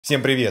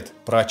Всем привет!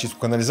 Про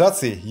очистку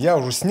канализации я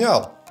уже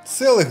снял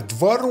целых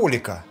 2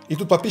 ролика. И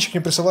тут подписчик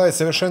мне присылает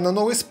совершенно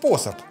новый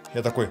способ.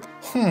 Я такой,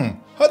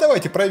 а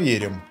давайте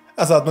проверим.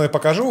 А заодно и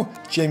покажу,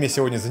 чем я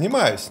сегодня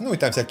занимаюсь. Ну и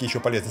там всякие еще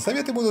полезные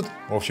советы будут.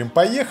 В общем,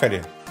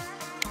 поехали!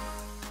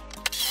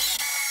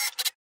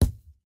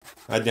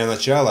 А для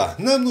начала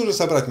нам нужно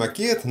собрать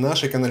макет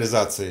нашей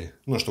канализации.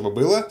 Ну, чтобы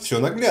было все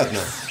наглядно.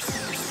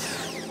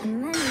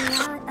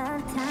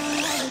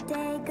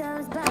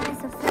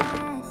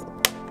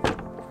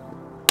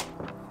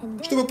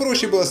 Чтобы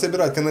проще было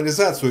собирать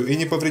канализацию и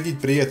не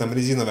повредить при этом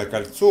резиновое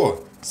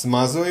кольцо,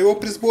 смазываю его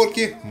при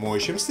сборке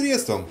моющим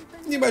средством.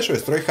 Небольшой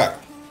стройхак.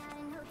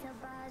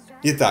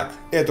 Итак,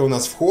 это у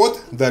нас вход,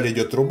 далее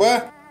идет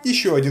труба,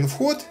 еще один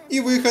вход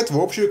и выход в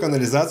общую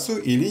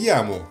канализацию или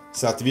яму.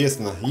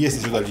 Соответственно, если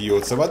сюда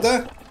льется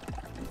вода,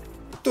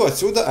 то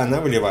отсюда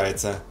она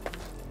выливается.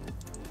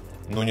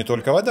 Но не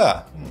только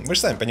вода, вы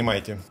же сами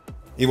понимаете.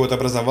 И вот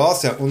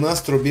образовался у нас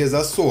в трубе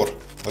засор.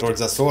 Роль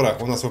засора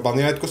у нас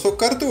выполняет кусок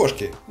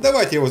картошки.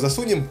 Давайте его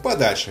засунем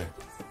подальше.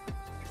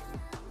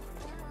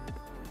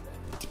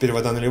 Теперь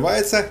вода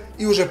наливается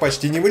и уже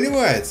почти не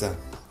выливается.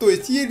 То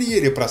есть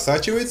еле-еле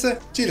просачивается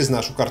через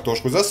нашу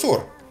картошку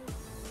засор.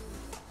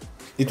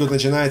 И тут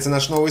начинается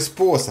наш новый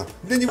способ.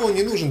 Для него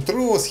не нужен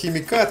трос,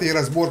 химикаты и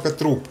разборка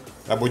труб.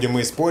 А будем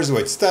мы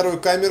использовать старую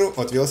камеру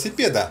от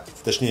велосипеда.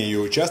 Точнее ее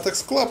участок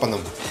с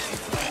клапаном.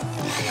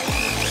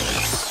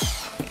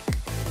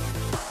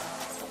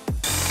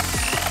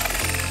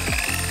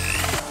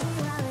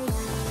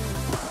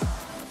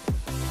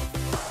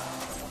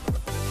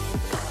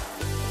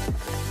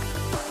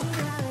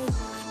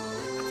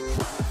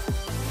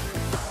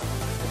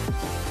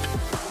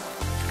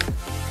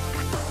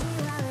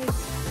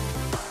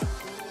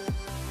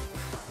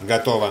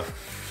 Готово.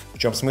 В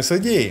чем смысл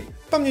идеи?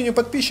 По мнению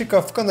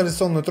подписчиков, в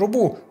канализационную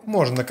трубу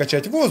можно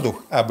накачать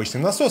воздух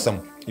обычным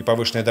насосом, и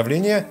повышенное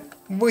давление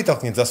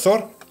вытолкнет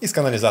засор из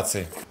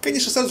канализации.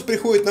 Конечно, сразу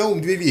приходит на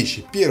ум 2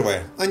 вещи.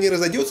 Первое, а не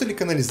разойдется ли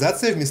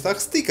канализация в местах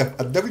стыков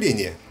от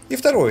давления? И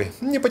второе,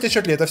 не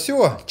потечет ли это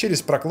все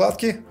через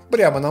прокладки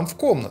прямо нам в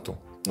комнату?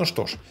 Ну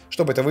что ж,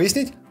 чтобы это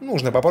выяснить,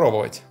 нужно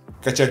попробовать.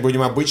 Качать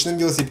будем обычным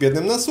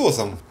велосипедным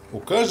насосом. У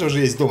каждого же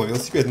есть дома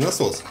велосипедный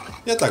насос.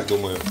 Я так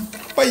думаю.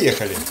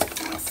 Поехали!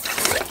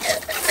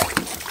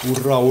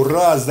 Ура,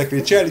 ура!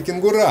 Закричали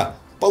кенгура!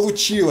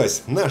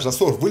 Получилось! Наш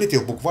засор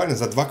вылетел буквально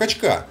за 2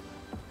 качка.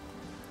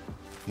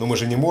 Но мы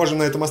же не можем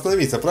на этом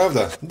остановиться,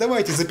 правда?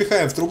 Давайте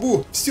запихаем в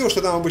трубу все,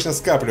 что там обычно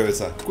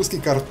скапливается. Куски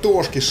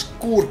картошки,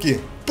 шкурки,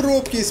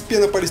 пробки из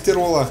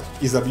пенополистирола.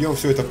 И забьем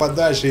все это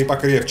подальше и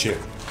покрепче.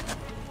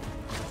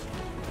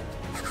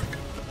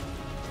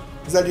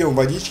 Зальем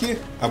водички.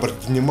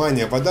 Обратите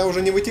внимание, вода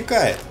уже не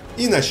вытекает.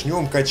 И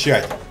начнем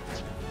качать.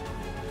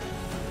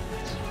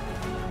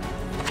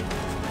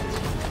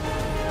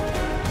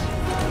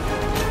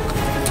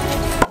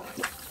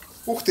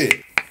 Ух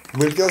ты!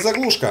 Вылетела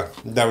заглушка.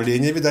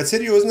 Давление, видать,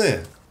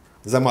 серьезное.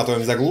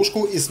 Заматываем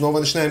заглушку и снова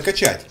начинаем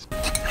качать.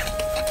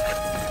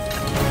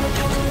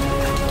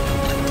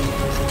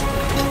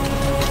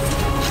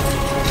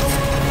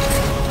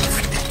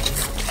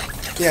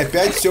 И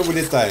опять все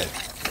вылетает.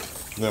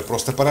 Но я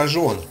просто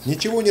поражен.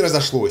 Ничего не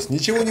разошлось,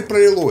 ничего не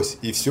пролилось.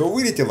 И все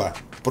вылетело.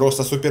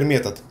 Просто супер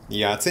метод.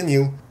 Я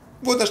оценил.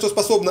 Вот на что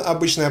способна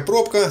обычная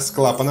пробка с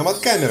клапаном от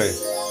камеры.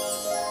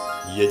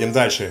 Едем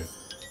дальше.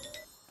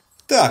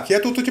 Так, я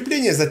тут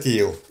утепление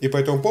затеял, и по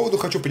этому поводу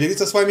хочу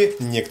поделиться с вами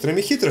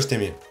некоторыми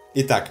хитростями.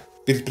 Итак,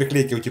 перед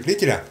приклейкой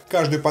утеплителя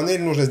каждую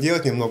панель нужно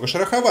сделать немного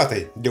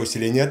шероховатой для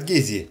усиления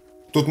адгезии.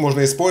 Тут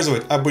можно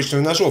использовать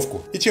обычную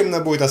ножовку, и чем она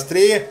будет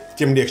острее,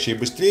 тем легче и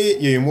быстрее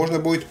ее можно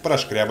будет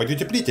прошкрябать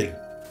утеплитель.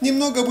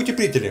 Немного об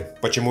утеплителе.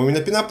 Почему именно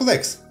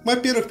пеноплекс?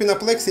 Во-первых,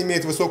 пеноплекс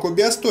имеет высокую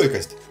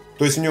биостойкость.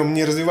 То есть в нем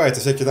не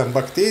развиваются всякие там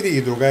бактерии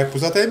и другая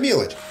пузатая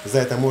мелочь. За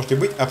это можете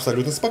быть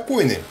абсолютно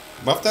спокойны.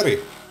 Во-вторых,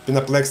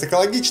 пеноплекс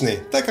экологичный,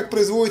 так как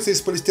производится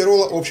из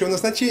полистирола общего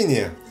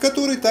назначения,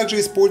 который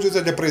также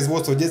используется для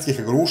производства детских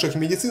игрушек,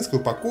 медицинской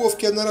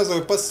упаковки,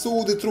 одноразовой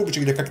посуды,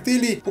 трубочек для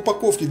коктейлей,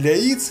 упаковки для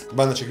яиц,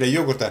 баночек для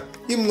йогурта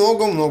и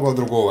много-много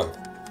другого.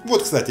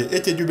 Вот, кстати,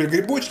 эти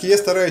дюбель-грибочки я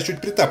стараюсь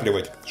чуть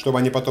притапливать, чтобы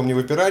они потом не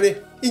выпирали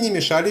и не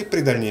мешали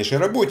при дальнейшей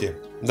работе.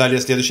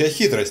 Далее следующая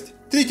хитрость.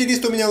 3-й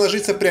лист у меня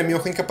ложится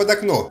прямехонько под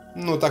окно,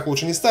 но так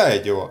лучше не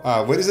ставить его,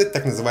 а вырезать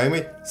так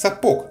называемый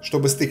сапог,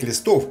 чтобы стык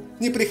листов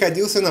не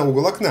приходился на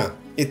угол окна,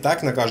 и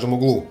так на каждом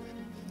углу.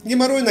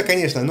 Геморройно,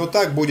 конечно, но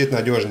так будет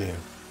надежнее.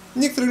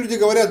 Некоторые люди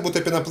говорят, будто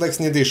пеноплекс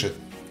не дышит.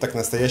 Так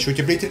настоящий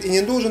утеплитель и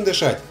не должен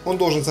дышать, он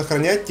должен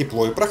сохранять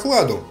тепло и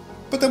прохладу.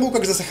 Потому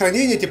как за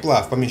сохранение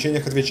тепла в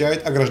помещениях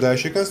отвечают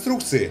ограждающие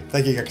конструкции,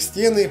 такие как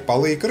стены,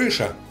 полы и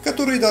крыша,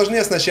 которые должны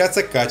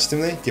оснащаться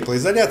качественной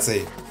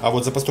теплоизоляцией. А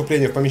вот за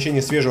поступление в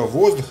помещение свежего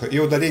воздуха и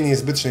удаление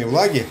избыточной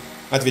влаги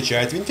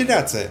отвечает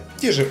вентиляция.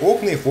 Те же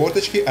окна и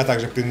форточки, а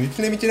также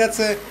принудительная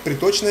вентиляция,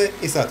 приточная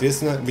и,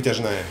 соответственно,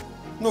 вытяжная.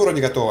 Ну, вроде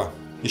готово.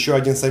 Еще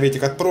один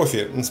советик от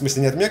профи, в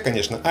смысле не от меня,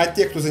 конечно, а от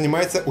тех, кто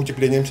занимается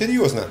утеплением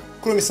серьезно.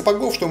 Кроме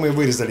сапогов, что мы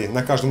вырезали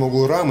на каждом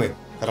углу рамы,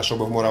 Хорошо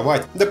бы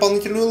вмуровать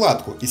дополнительную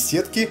латку из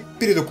сетки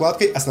перед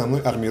укладкой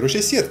основной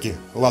армирующей сетки.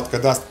 Латка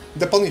даст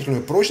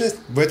дополнительную прочность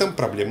в этом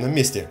проблемном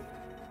месте.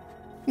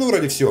 Ну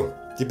вроде все.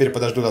 Теперь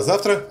подожду до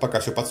завтра, пока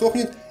все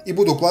подсохнет, и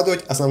буду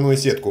укладывать основную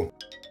сетку.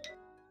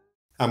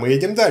 А мы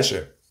едем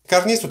дальше.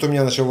 Карниз тут у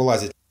меня начал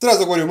вылазить.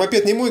 Сразу говорю,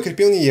 мопед не мой,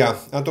 крепил не я,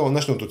 а то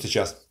начну тут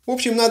сейчас. В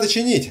общем, надо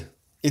чинить.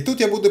 И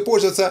тут я буду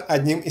пользоваться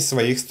одним из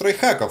своих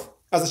стройхаков.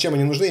 А зачем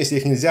они нужны, если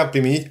их нельзя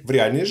применить в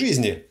реальной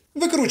жизни?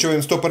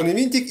 Выкручиваем стопорный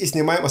винтик и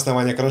снимаем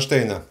основание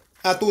кронштейна.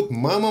 А тут,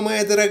 мама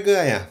моя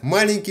дорогая,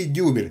 маленький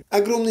дюбель,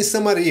 огромный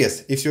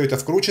саморез, и все это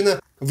вкручено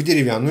в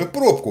деревянную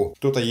пробку.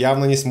 Кто-то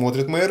явно не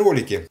смотрит мои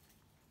ролики.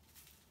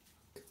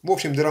 В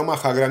общем,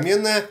 дыромаха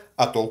огроменная,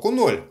 а толку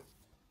ноль.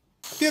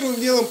 Первым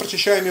делом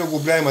прочищаем и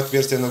углубляем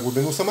отверстие на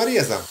глубину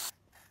самореза.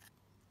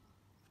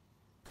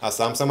 А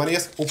сам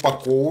саморез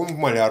упаковываем в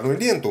малярную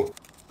ленту.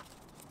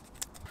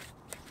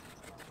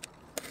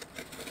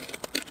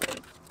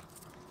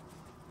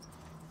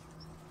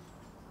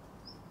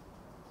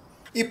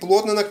 И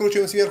плотно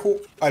накручиваем сверху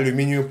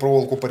алюминиевую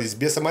проволоку по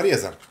резьбе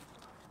самореза.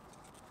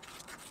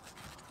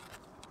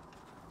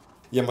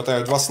 Я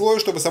мотаю 2 слоя,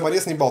 чтобы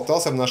саморез не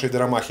болтался в нашей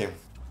дыромахе.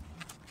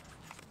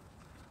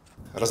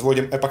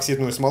 Разводим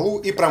эпоксидную смолу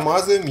и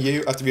промазываем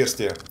ею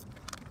отверстие.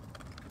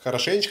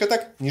 Хорошенечко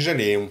так, не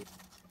жалеем.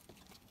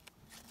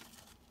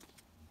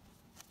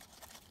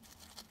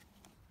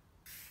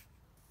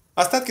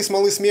 Остатки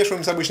смолы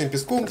смешиваем с обычным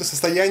песком до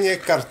состояния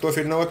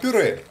картофельного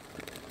пюре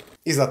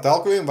и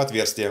заталкиваем в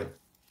отверстие.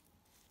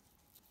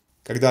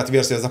 Когда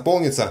отверстие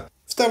заполнится,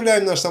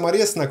 вставляем наш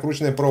саморез с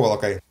накрученной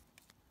проволокой.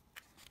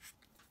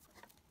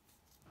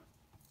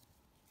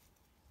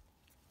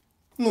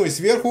 Ну и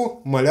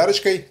сверху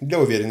малярочкой для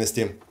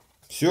уверенности.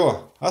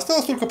 Все,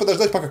 осталось только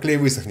подождать, пока клей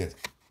высохнет.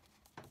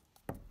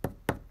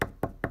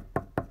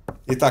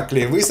 Итак,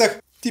 клей высох,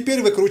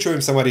 теперь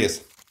выкручиваем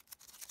саморез.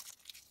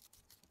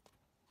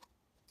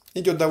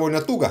 Идет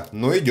довольно туго,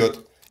 но идет.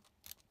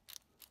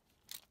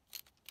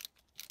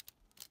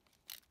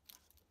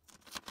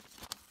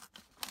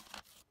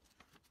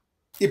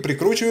 И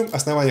прикручиваем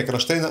основание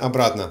кронштейна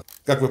обратно.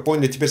 Как вы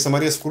поняли, теперь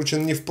саморез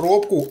вкручен не в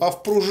пробку, а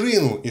в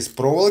пружину из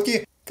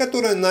проволоки,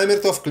 которая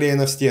намертво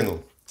вклеена в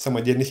стену.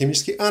 Самодельный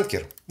химический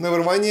анкер. На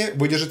вырывание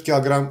выдержит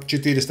килограмм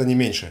 400, не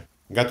меньше.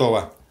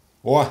 Готово.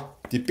 О,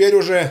 теперь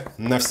уже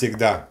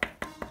навсегда.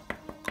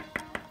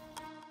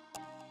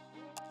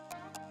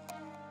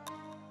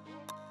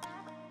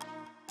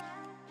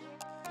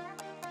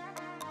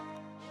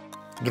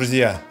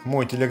 Друзья,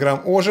 мой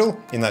телеграм ожил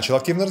и начал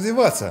активно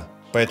развиваться.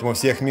 Поэтому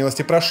всех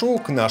милости прошу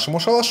к нашему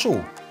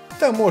шалашу.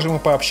 Там можем и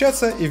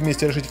пообщаться, и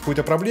вместе решить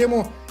какую-то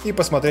проблему, и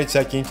посмотреть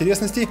всякие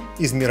интересности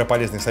из мира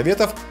полезных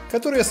советов,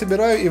 которые я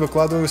собираю и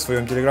выкладываю в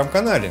своем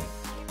телеграм-канале.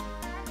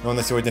 Ну а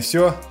на сегодня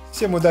все.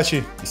 Всем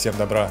удачи и всем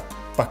добра.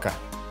 Пока.